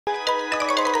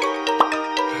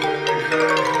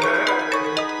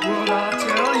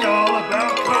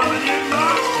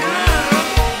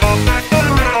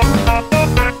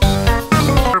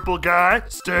pineapple guy.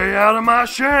 Stay out of my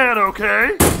shed,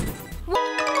 okay?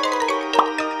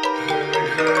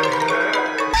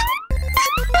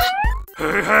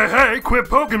 Hey, quit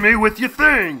poking me with your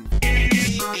thing.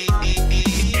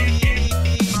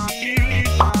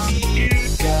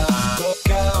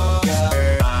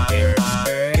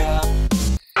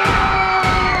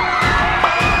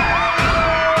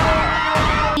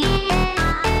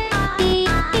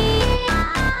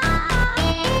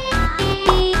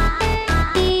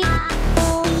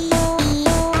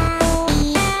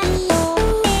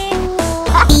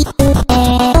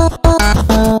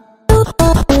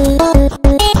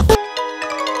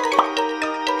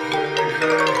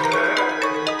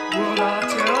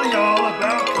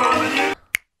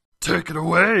 Take it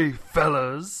away,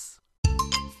 fellas.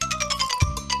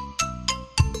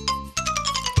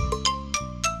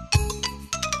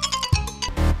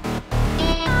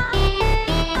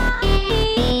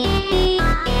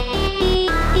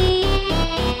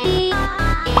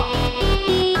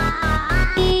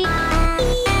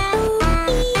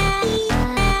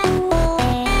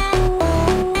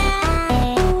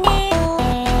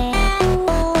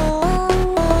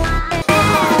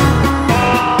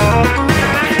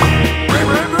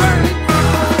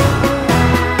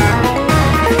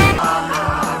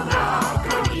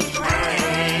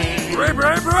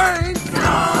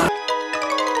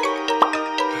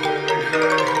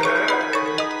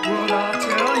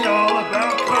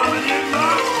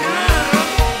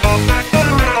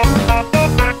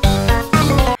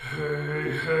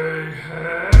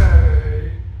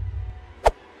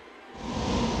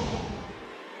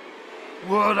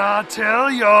 Would I tell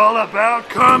y'all about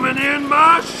coming in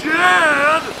my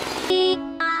shed?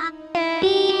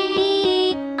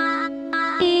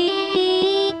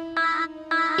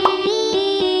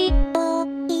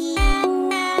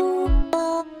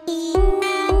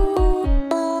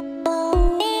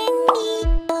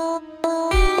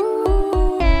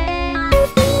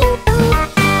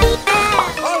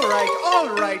 All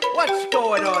right, what's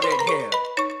going on in here?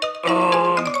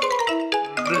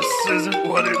 This isn't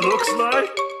what it looks like?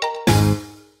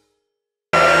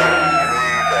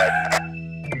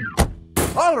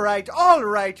 All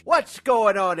right, what's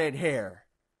going on in here?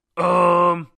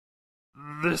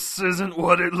 This isn't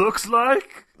what it looks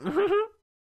like?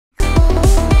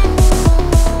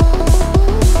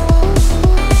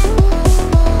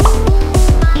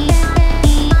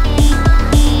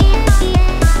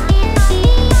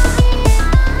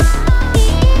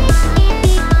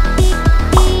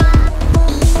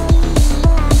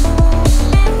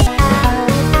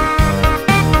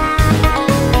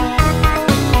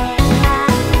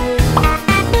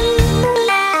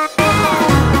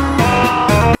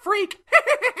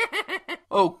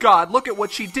 Oh God, look at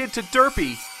what she did to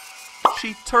Derpy.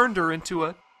 She turned her into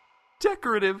a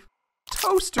decorative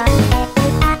toaster.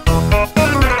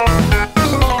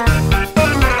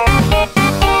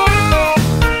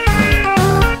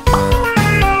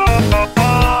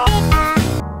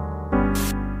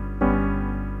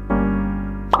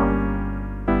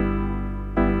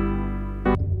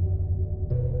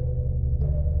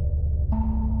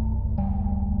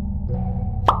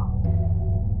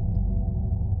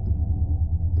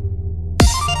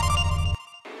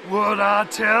 Would I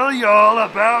tell y'all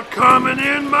about coming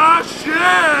in my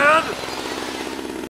shed?